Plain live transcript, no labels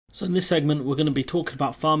So in this segment, we're going to be talking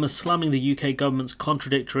about farmers slamming the UK government's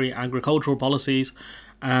contradictory agricultural policies,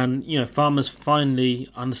 and farmers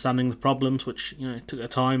finally understanding the problems, which took a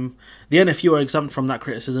time. The NFU are exempt from that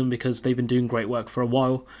criticism because they've been doing great work for a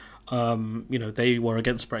while. They were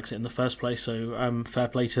against Brexit in the first place, so fair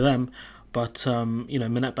play to them. But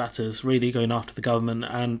Minette Batter's really going after the government,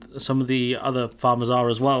 and some of the other farmers are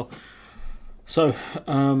as well. So,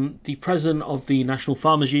 the president of the National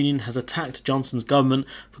Farmers Union has attacked Johnson's government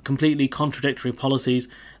for completely contradictory policies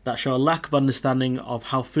that show a lack of understanding of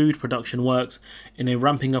how food production works in a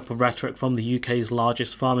ramping up of rhetoric from the UK's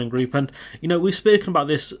largest farming group. And, we've spoken about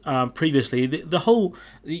this previously. The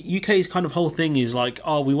UK's kind of whole thing is like,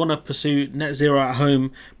 we want to pursue net zero at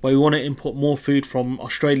home, but we want to import more food from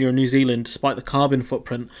Australia and New Zealand, despite the carbon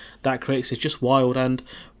footprint that creates. Is just wild. And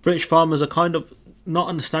British farmers are kind of not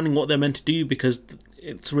understanding what they're meant to do, because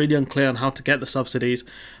it's really unclear on how to get the subsidies.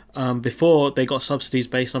 Before, they got subsidies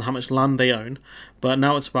based on how much land they own, but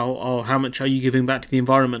now it's about how much are you giving back to the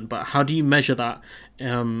environment. But how do you measure that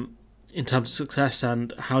in terms of success,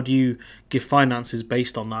 and how do you give finances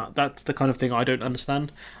based on that? That's the kind of thing I don't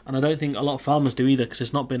understand, and I don't think a lot of farmers do either, because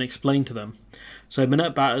it's not been explained to them. So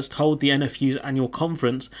Minette Batters told the NFU's annual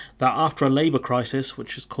conference that after a labour crisis,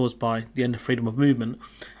 which was caused by the end of freedom of movement,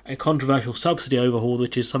 a controversial subsidy overhaul,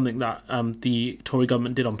 which is something that the Tory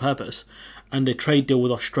government did on purpose, and a trade deal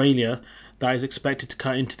with Australia that is expected to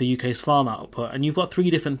cut into the UK's farm output. And you've got three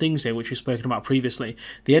different things here, which we've spoken about previously.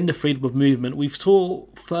 The end of freedom of movement, we saw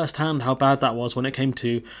firsthand how bad that was when it came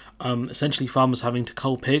to essentially farmers having to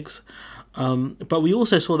cull pigs. But we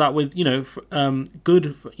also saw that with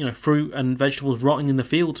good fruit and vegetables rotting in the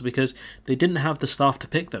fields because they didn't have the staff to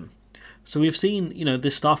pick them. So we've seen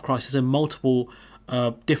this staff crisis in multiple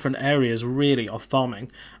different areas really of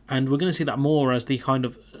farming, and we're going to see that more as the kind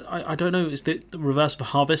of I don't know, is the reverse of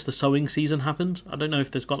harvest, the sowing season happens. I don't know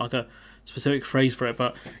if there's got like a specific phrase for it,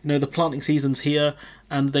 but the planting season's here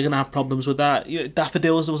and they're going to have problems with that.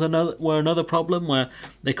 Daffodils were another problem where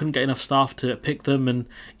they couldn't get enough staff to pick them, and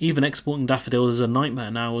even exporting daffodils is a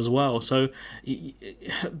nightmare now as well. So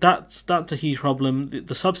that's a huge problem.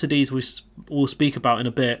 The subsidies we'll speak about in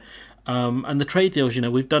a bit. And the trade deals,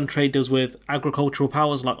 we've done trade deals with agricultural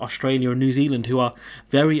powers like Australia and New Zealand, who are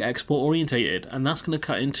very export orientated, and that's going to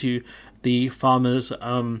cut into the farmers,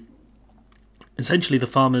 essentially the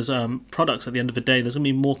farmers' products. At the end of the day, there's going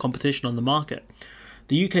to be more competition on the market.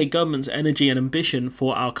 The UK government's energy and ambition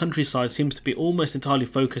for our countryside seems to be almost entirely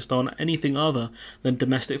focused on anything other than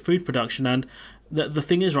domestic food production. And the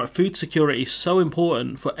thing is, right, food security is so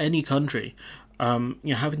important for any country.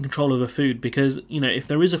 Having control over food, because if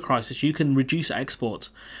there is a crisis, you can reduce exports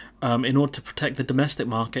in order to protect the domestic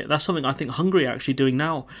market. That's something I think Hungary are actually doing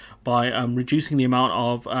now by reducing the amount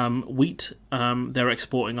of wheat they're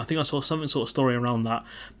exporting. I think I saw some sort of story around that,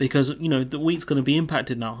 because the wheat's going to be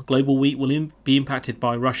impacted now. Global wheat will be impacted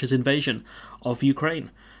by Russia's invasion of Ukraine.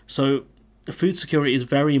 So food security is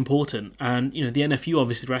very important, and the NFU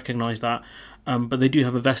obviously recognise that. But they do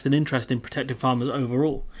have a vested interest in protecting farmers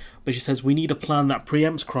overall. But she says we need a plan that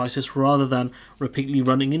preempts crisis rather than repeatedly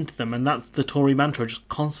running into them. And that's the Tory mantra, just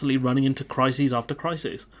constantly running into crises after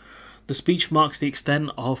crises. The speech marks the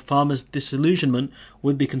extent of farmers' disillusionment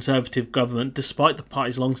with the Conservative government, despite the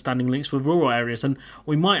party's long-standing links with rural areas. And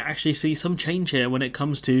we might actually see some change here when it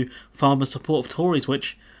comes to farmers' support of Tories,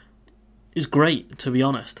 which is great, to be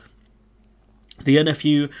honest. The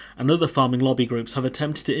NFU and other farming lobby groups have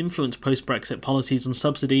attempted to influence post-Brexit policies on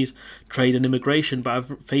subsidies, trade and immigration, but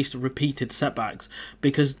have faced repeated setbacks,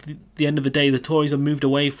 because at the end of the day, the Tories have moved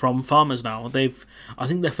away from farmers now. I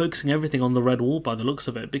think they're focusing everything on the red wall by the looks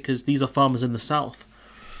of it, because these are farmers in the south,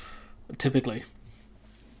 typically.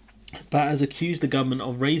 But has accused the government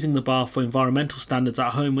of raising the bar for environmental standards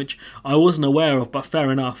at home, which I wasn't aware of, but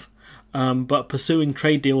fair enough. But pursuing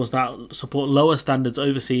trade deals that support lower standards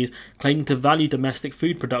overseas, claiming to value domestic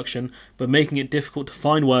food production but making it difficult to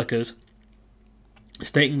find workers,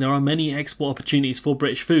 stating there are many export opportunities for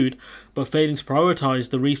British food but failing to prioritise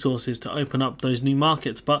the resources to open up those new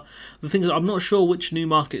markets. But the thing is, I'm not sure which new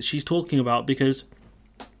markets she's talking about, because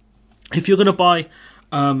if you're going to buy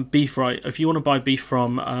beef, right? If you want to buy beef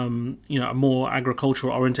from, a more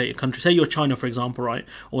agricultural orientated country, say you're China, for example, right,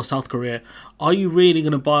 or South Korea, are you really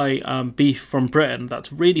going to buy beef from Britain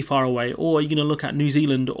that's really far away, or are you going to look at New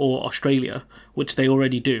Zealand or Australia, which they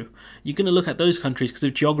already do? You're going to look at those countries because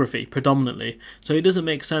of geography predominantly. So it doesn't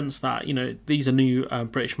make sense that these are new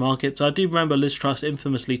British markets. I do remember Liz Truss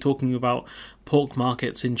infamously talking about pork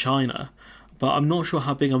markets in China, but I'm not sure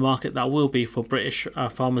how big a market that will be for British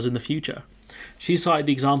farmers in the future. She cited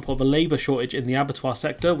the example of a labour shortage in the abattoir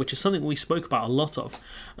sector, which is something we spoke about a lot of,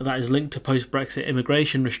 that is linked to post-Brexit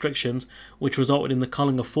immigration restrictions, which resulted in the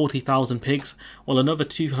culling of 40,000 pigs, while another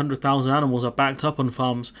 200,000 animals are backed up on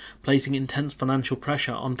farms, placing intense financial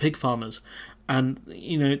pressure on pig farmers. And,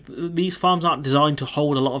 these farms aren't designed to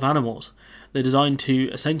hold a lot of animals. They're designed to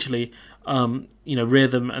essentially, rear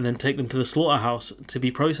them and then take them to the slaughterhouse to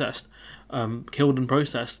be processed, killed and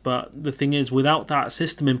processed. But the thing is, without that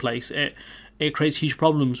system in place, it creates huge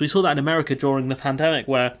problems. We saw that in America during the pandemic,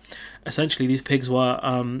 where essentially these pigs were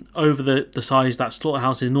over the size that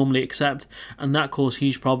slaughterhouses normally accept, and that caused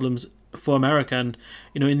huge problems for America. And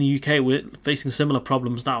in the UK we're facing similar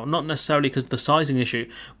problems now, not necessarily because of the sizing issue,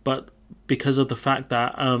 but because of the fact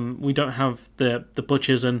that we don't have the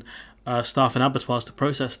butchers and staff and abattoirs to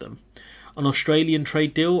process them. An Australian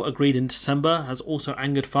trade deal agreed in December has also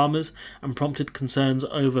angered farmers and prompted concerns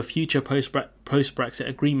over future post-Brexit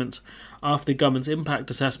agreements, after the government's impact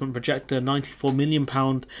assessment projected a £94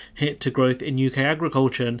 million hit to growth in UK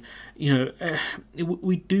agriculture. And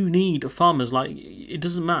we do need farmers. Like, it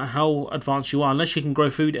doesn't matter how advanced you are, unless you can grow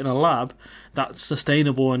food in a lab that's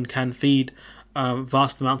sustainable and can feed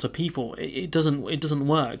vast amounts of people. It doesn't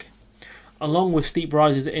work. Along with steep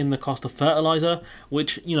rises in the cost of fertiliser,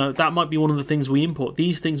 which, that might be one of the things we import.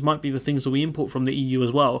 These things might be the things that we import from the EU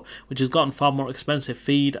as well, which has gotten far more expensive,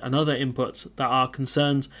 feed and other inputs, that are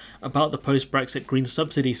concerns about the post-Brexit green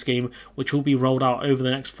subsidy scheme, which will be rolled out over the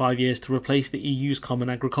next 5 years to replace the EU's common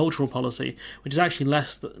agricultural policy, which is actually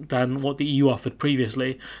less than what the EU offered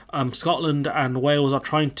previously. Scotland and Wales are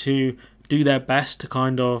trying to do their best to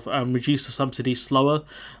kind of reduce the subsidies slower,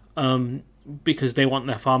 because they want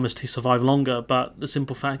their farmers to survive longer. But the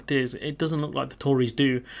simple fact is, it doesn't look like the Tories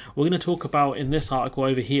do. We're going to talk about, in this article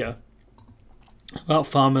over here, about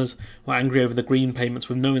farmers who are angry over the green payments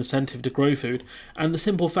with no incentive to grow food. And the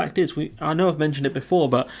simple fact is, I know I've mentioned it before,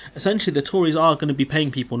 but essentially the Tories are going to be paying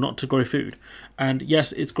people not to grow food. And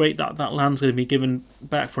yes, it's great that that land's going to be given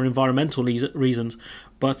back for environmental reasons,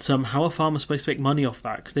 but how are farmers supposed to make money off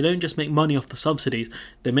that? Because they don't just make money off the subsidies,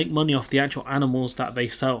 they make money off the actual animals that they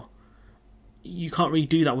sell. You can't really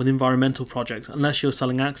do that with environmental projects unless you're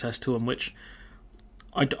selling access to them, which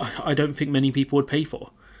I don't think many people would pay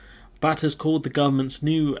for. BAT has called the government's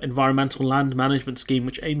new environmental land management scheme,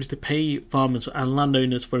 which aims to pay farmers and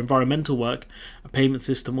landowners for environmental work, a payment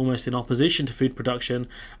system almost in opposition to food production,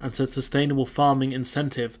 and said sustainable farming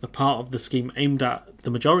incentive, the part of the scheme aimed at the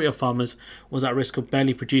majority of farmers, was at risk of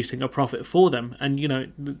barely producing a profit for them. And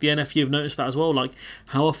the NFU have noticed that as well. Like,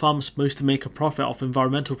 how are farmers supposed to make a profit off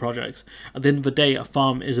environmental projects? At the end of the day, a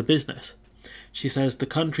farm is a business. She says the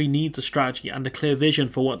country needs a strategy and a clear vision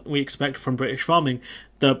for what we expect from British farming.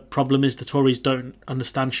 The problem is the Tories don't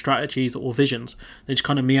understand strategies or visions. They just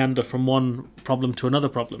kind of meander from one problem to another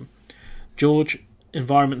problem. George,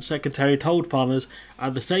 Environment Secretary, told farmers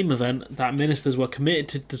at the same event that ministers were committed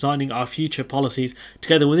to designing our future policies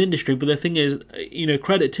together with industry. But the thing is,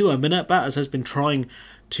 credit to her, Minette Batters has been trying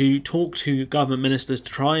to talk to government ministers to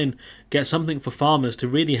try and get something for farmers to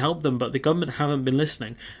really help them, but the government haven't been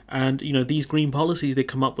listening. And these green policies they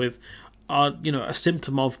come up with are a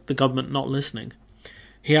symptom of the government not listening.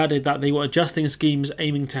 He added that they were adjusting schemes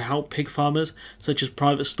aiming to help pig farmers, such as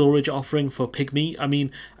private storage offering for pig meat. I mean,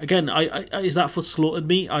 again, is that for slaughtered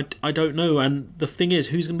meat? I don't know. And the thing is,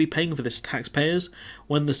 who's going to be paying for this? Taxpayers?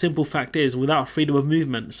 When the simple fact is, without freedom of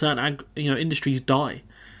movement, certain industries die.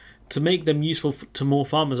 To make them useful to more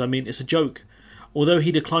farmers, I mean, it's a joke. Although he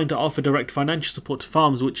declined to offer direct financial support to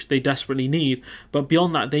farms, which they desperately need, but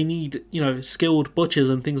beyond that, they need, skilled butchers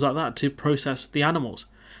and things like that to process the animals.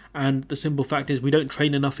 And the simple fact is, we don't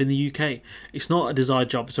train enough in the UK. It's not a desired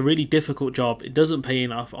job. It's a really difficult job. It doesn't pay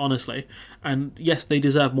enough, honestly. And yes, they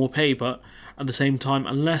deserve more pay, but at the same time,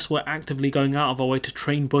 unless we're actively going out of our way to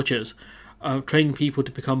train butchers, train people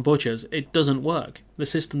to become butchers, it doesn't work. The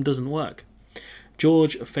system doesn't work.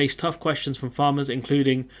 George faced tough questions from farmers,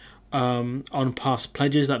 including on past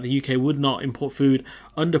pledges that the UK would not import food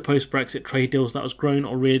under post-Brexit trade deals that was grown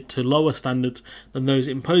or reared to lower standards than those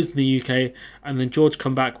imposed in the UK. And then George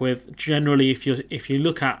come back with, generally, if you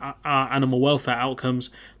look at our animal welfare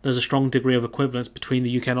outcomes, there's a strong degree of equivalence between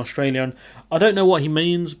the UK and Australia. And I don't know what he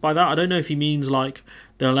means by that. I don't know if he means like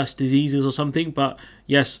there are less diseases or something, but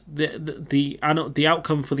yes, the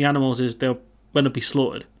outcome for the animals is they're going to be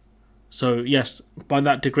slaughtered. So yes, by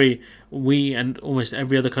that degree, we and almost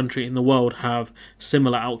every other country in the world have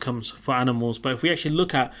similar outcomes for animals. But if we actually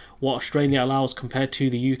look at what Australia allows compared to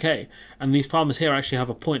the UK, and these farmers here actually have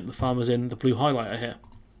a point, the farmers in the blue highlighter here.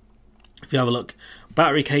 If you have a look,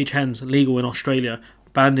 battery cage hens legal in Australia,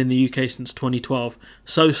 banned in the UK since 2012.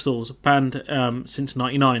 Sow stalls, banned since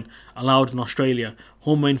 99, allowed in Australia.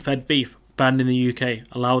 Hormone-fed beef, banned in the UK,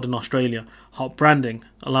 allowed in Australia. Hot branding,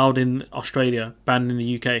 allowed in Australia, banned in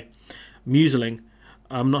the UK. Museling,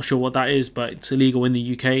 I'm not sure what that is, but it's illegal in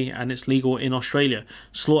the UK and it's legal in Australia.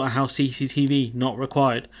 Slaughterhouse CCTV, not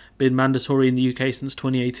required. Been mandatory in the UK since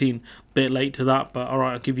 2018. Bit late to that, but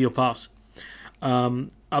alright, I'll give you a pass. The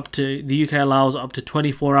UK allows up to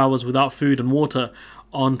 24 hours without food and water,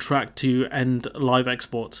 on track to end live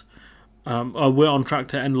exports. We're on track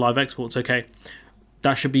to end live exports, okay.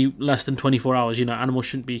 That should be less than 24 hours. You know, animals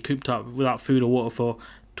shouldn't be cooped up without food or water for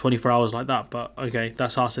 24 hours like that, but okay,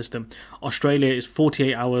 that's our system. Australia is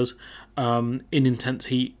 48 hours in intense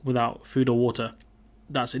heat without food or water.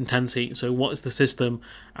 That's intense heat. So what is the system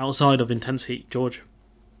outside of intense heat, George?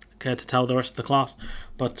 Care to tell the rest of the class?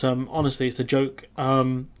 But honestly, it's a joke.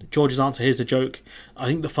 George's answer here is a joke. I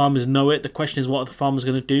think the farmers know it. The question is, what are the farmers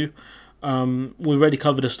going to do? We've already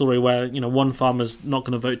covered a story where, you know, one farmer's not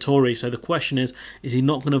going to vote Tory. So the question is he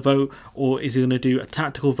not going to vote, or is he going to do a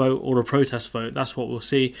tactical vote or a protest vote? That's what we'll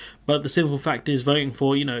see. But the simple fact is, voting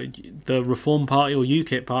for, you know, the Reform Party or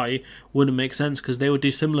UKIP party wouldn't make sense, because they would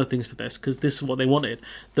do similar things to this, because this is what they wanted.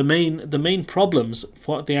 The main problems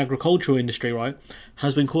for the agricultural industry, right,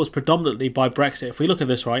 has been caused predominantly by Brexit. If we look at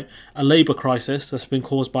this, right, a labour crisis that's been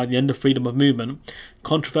caused by the end of freedom of movement,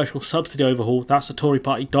 controversial subsidy overhaul, that's a Tory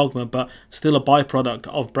party dogma, but still a byproduct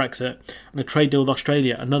of Brexit, and a trade deal with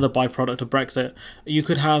Australia, another byproduct of Brexit. You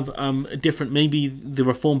could have a different, maybe the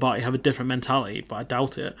Reform Party have a different mentality, but I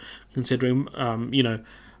doubt it, considering, you know,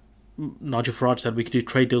 Nigel Farage said we could do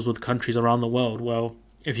trade deals with countries around the world. Well,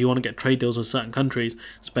 if you want to get trade deals with certain countries,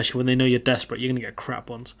 especially when they know you're desperate, you're going to get crap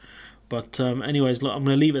ones. But anyways, look, I'm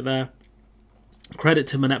going to leave it there. Credit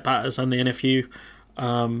to Manette Batters and the NFU.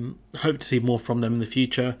 Hope to see more from them in the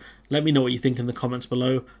future. Let me know what you think in the comments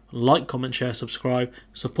below. Like, comment, share, subscribe.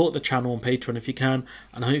 Support the channel on Patreon if you can.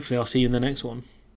 And hopefully I'll see you in the next one.